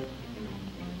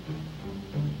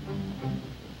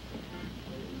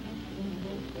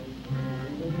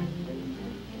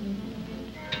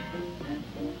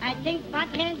 I think Bat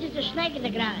Haynes is a snake in the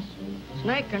grass.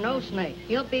 Snake or no snake,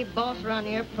 he'll be boss around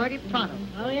here pretty pronto.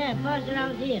 Oh, yeah, boss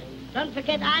around here. Don't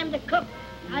forget, I'm the cook.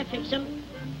 I fix him.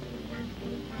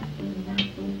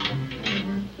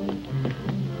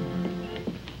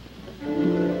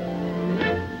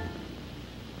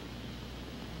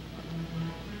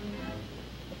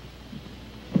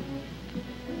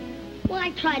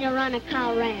 Why try to run a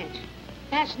cow ranch?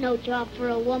 That's no job for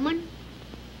a woman.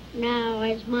 Now,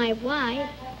 as my wife...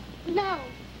 No,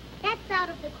 that's out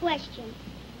of the question.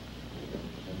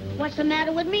 What's the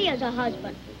matter with me as a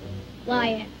husband?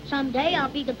 Why, someday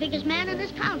I'll be the biggest man in this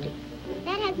county.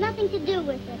 That has nothing to do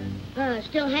with it.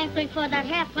 Still hankering for that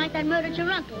half-pint that murdered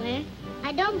your uncle, eh?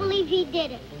 I don't believe he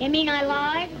did it. You mean I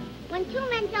lied? When 2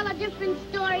 men tell a different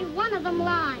story, one of them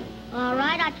lies. All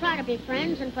right, I try to be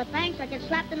friends, and for thanks, I get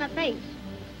slapped in the face.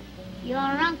 Your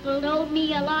uncle owed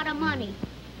me a lot of money.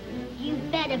 You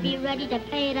better be ready to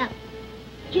pay it up.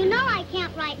 You know I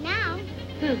can't right now.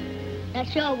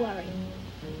 That's your worry.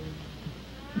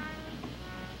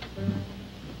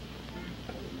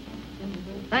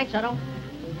 Thanks, Otto.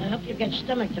 I hope you get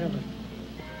stomach trouble.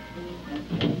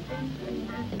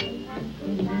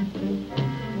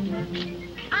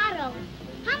 Otto,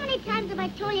 how many times have I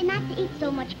told you not to eat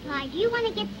so much pie? Do you want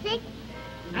to get sick?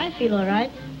 I feel all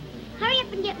right. Hurry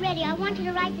up and get ready. I want you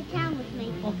to ride to town with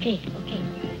me. Okay, okay.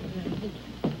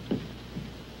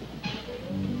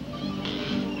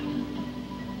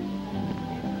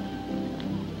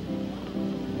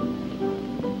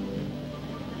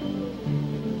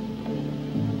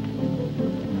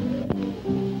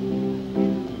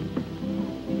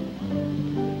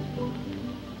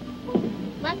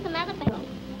 What's the matter, fellow?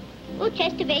 Oh,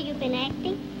 just the way you've been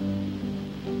acting.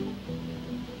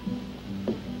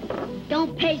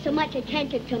 Don't pay so much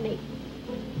attention to me.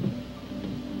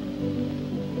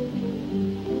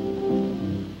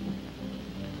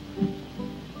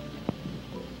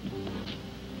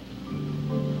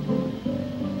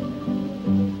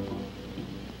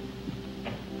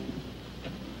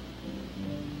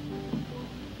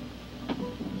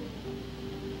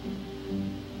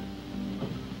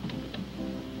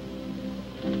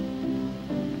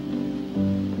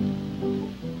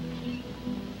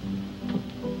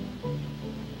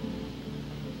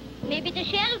 Maybe the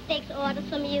sheriff takes orders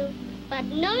from you, but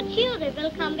no jury will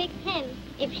convict him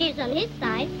if she's on his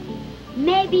side.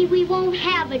 Maybe we won't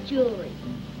have a jury.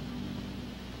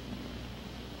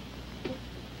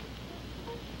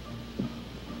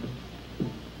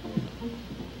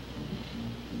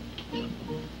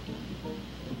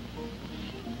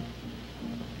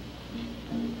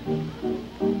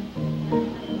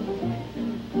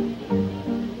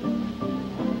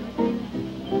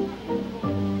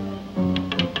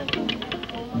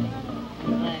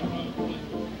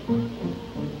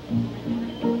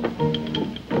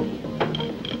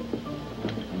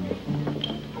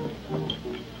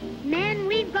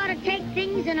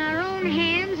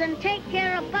 and take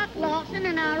care of Buck Lawson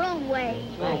in our own way.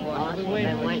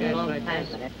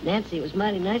 Nancy, it was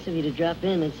mighty nice of you to drop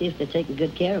in and see if they're taking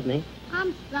good care of me.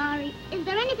 I'm sorry. Is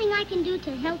there anything I can do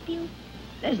to help you?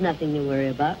 There's nothing to worry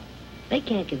about. They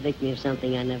can't convict me of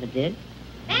something I never did.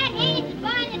 That ain't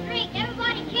buying a drink.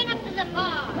 Everybody clean up to the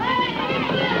bar.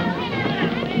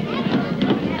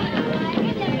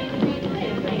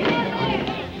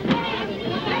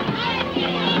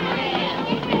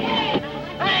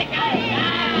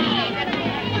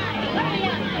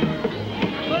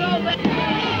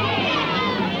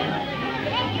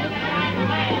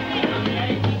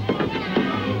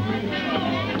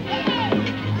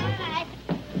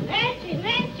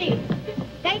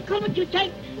 You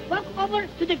take Buck over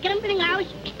to the gambling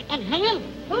house and hang him?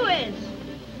 Who is?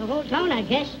 The whole town, I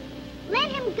guess.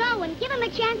 Let him go and give him a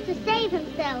chance to save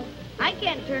himself. I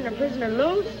can't turn a prisoner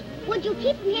loose. Would you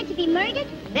keep him here to be murdered?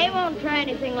 They won't try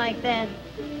anything like that.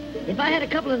 If I had a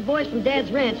couple of the boys from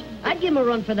Dad's ranch, I'd give them a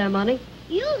run for their money.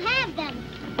 You'll have them.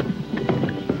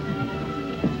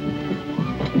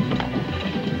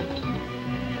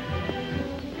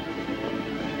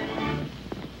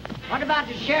 What about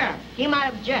the sheriff? He might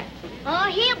object.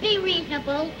 Oh, he'll be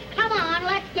reasonable. Come on,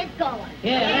 let's get going.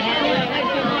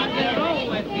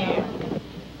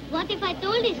 What if I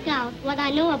told the scout what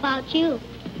I know about you?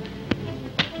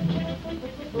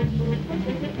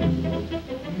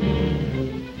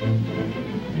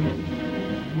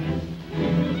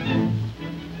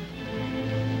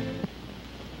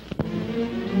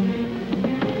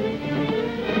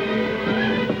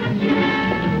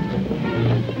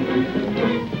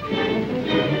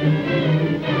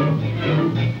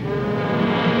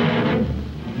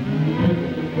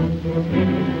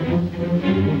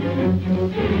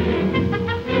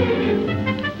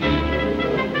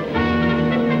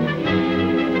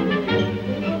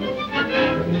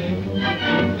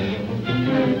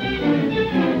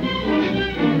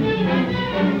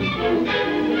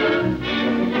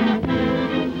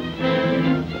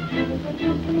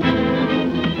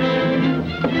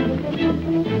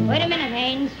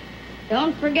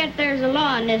 Don't forget there's a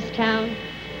law in this town.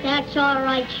 That's all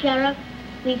right, Sheriff.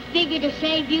 We figured to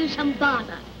save you some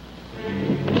bother.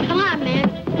 Come on, man.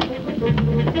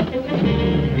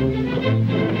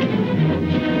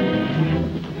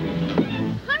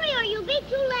 Hurry or you'll be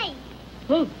too late.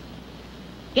 Who?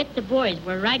 Get the boys.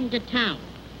 We're riding to town.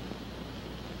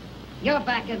 You're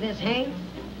back of this, Haynes.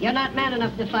 You're not man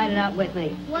enough to fight it out with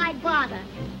me. Why bother?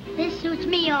 This suits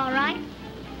me all right.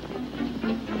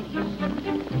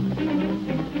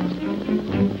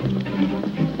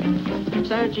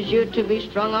 Sentences you to be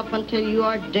strung up until you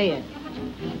are dead.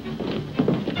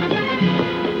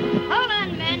 Hold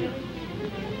on, men.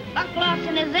 Buck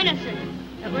Lawson is innocent.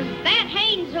 It was that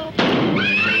Haynes who...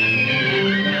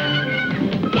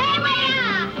 Here we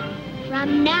are!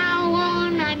 From now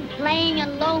on, I'm playing a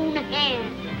lone hand.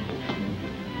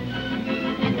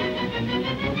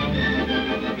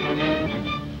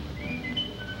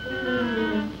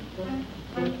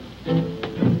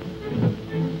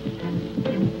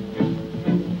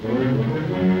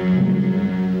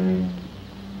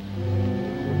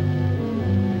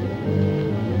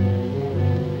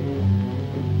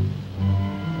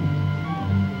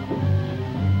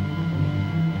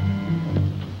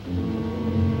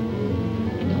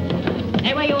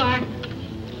 Stay where you are.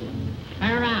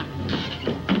 Turn around.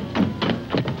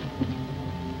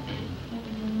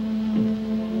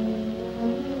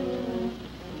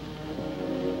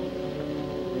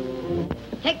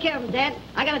 Take care of him, Dad.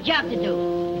 I got a job to do.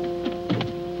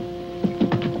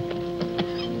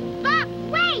 Buck,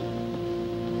 wait!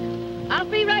 I'll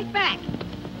be right back.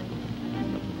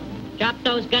 Drop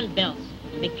those gun belts.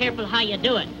 Be careful how you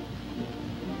do it.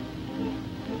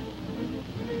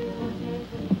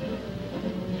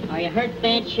 Are you hurt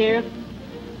bad, Sheriff?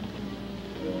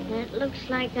 It looks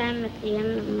like I'm at the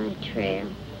end of my trail.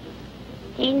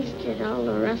 Haynes did all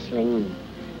the rustling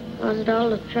and caused all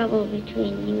the trouble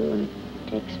between you and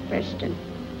Tex Preston.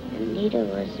 Anita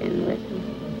was in with him.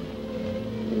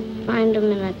 You'll find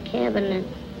him in a cabin at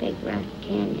Big Rock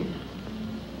Canyon.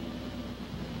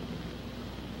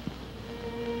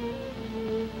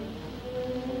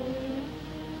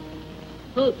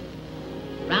 Hoot,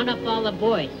 round up all the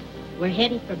boys. We're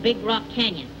heading for Big Rock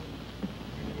Canyon.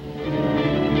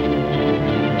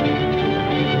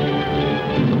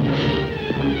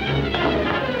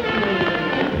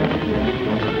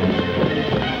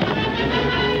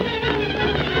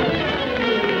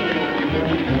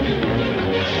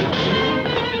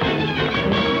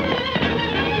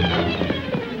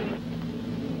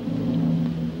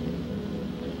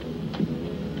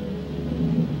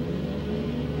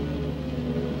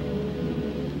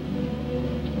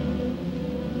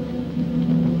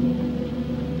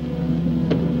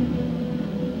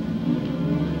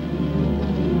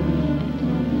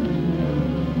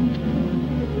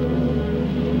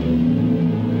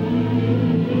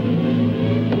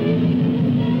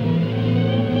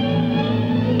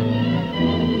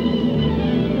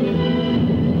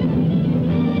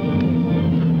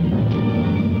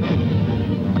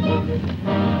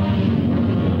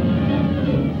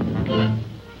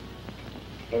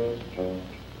 Go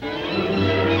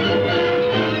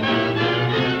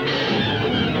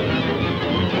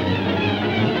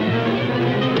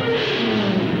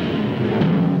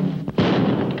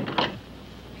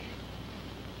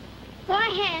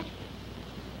ahead.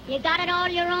 You got it all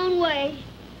your own way.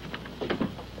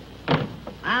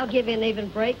 I'll give you an even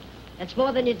break. That's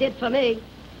more than you did for me.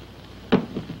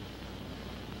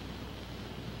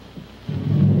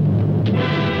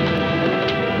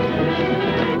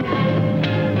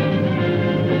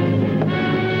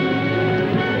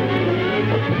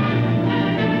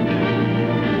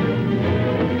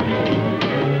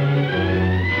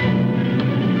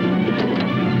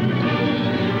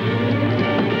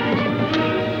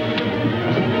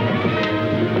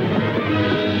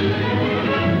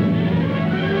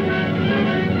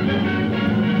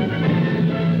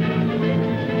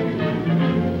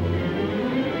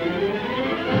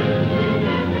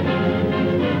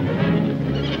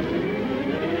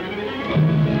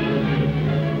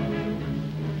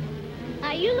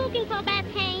 Are you looking for Beth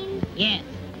Haynes? Yes.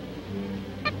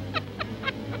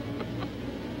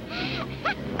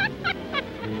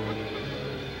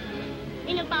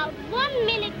 In about 1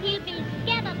 minute, he'll be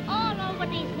scattered all over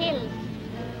these hills.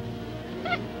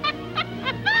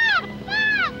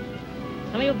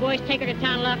 Some of you boys take her to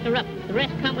town and lock her up. The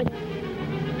rest come with...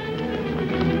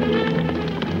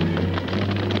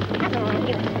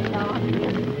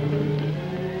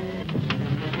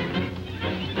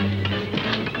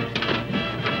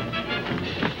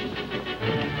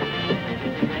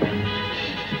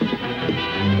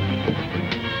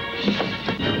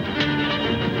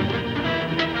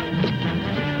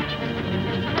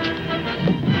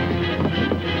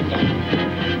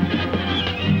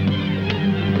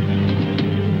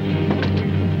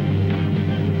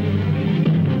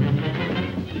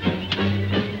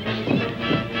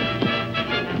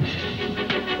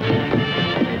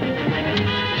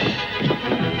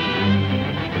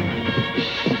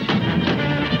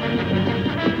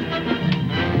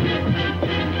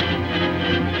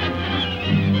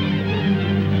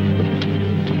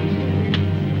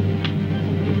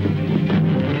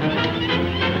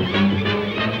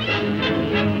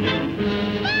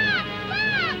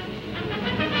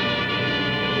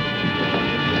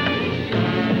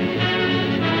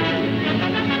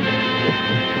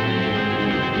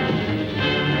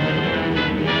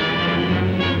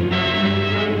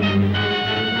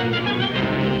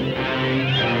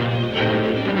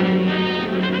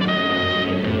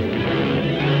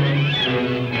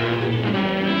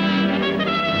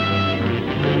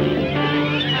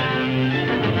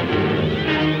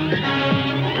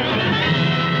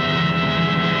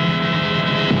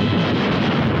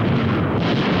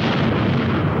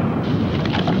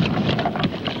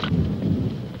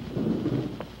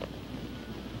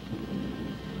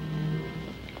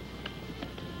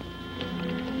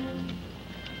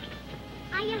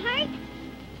 Are you hurt?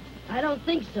 I don't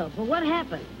think so, but what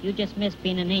happened? You just missed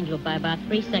being an angel by about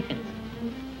 3 seconds.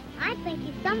 I think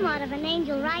he's somewhat of an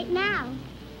angel right now.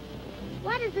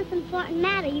 What is this important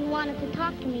matter you wanted to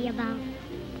talk to me about?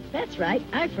 That's right,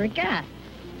 I forgot.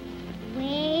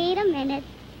 Wait a minute.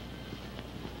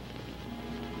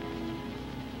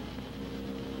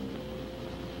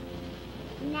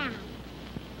 Now.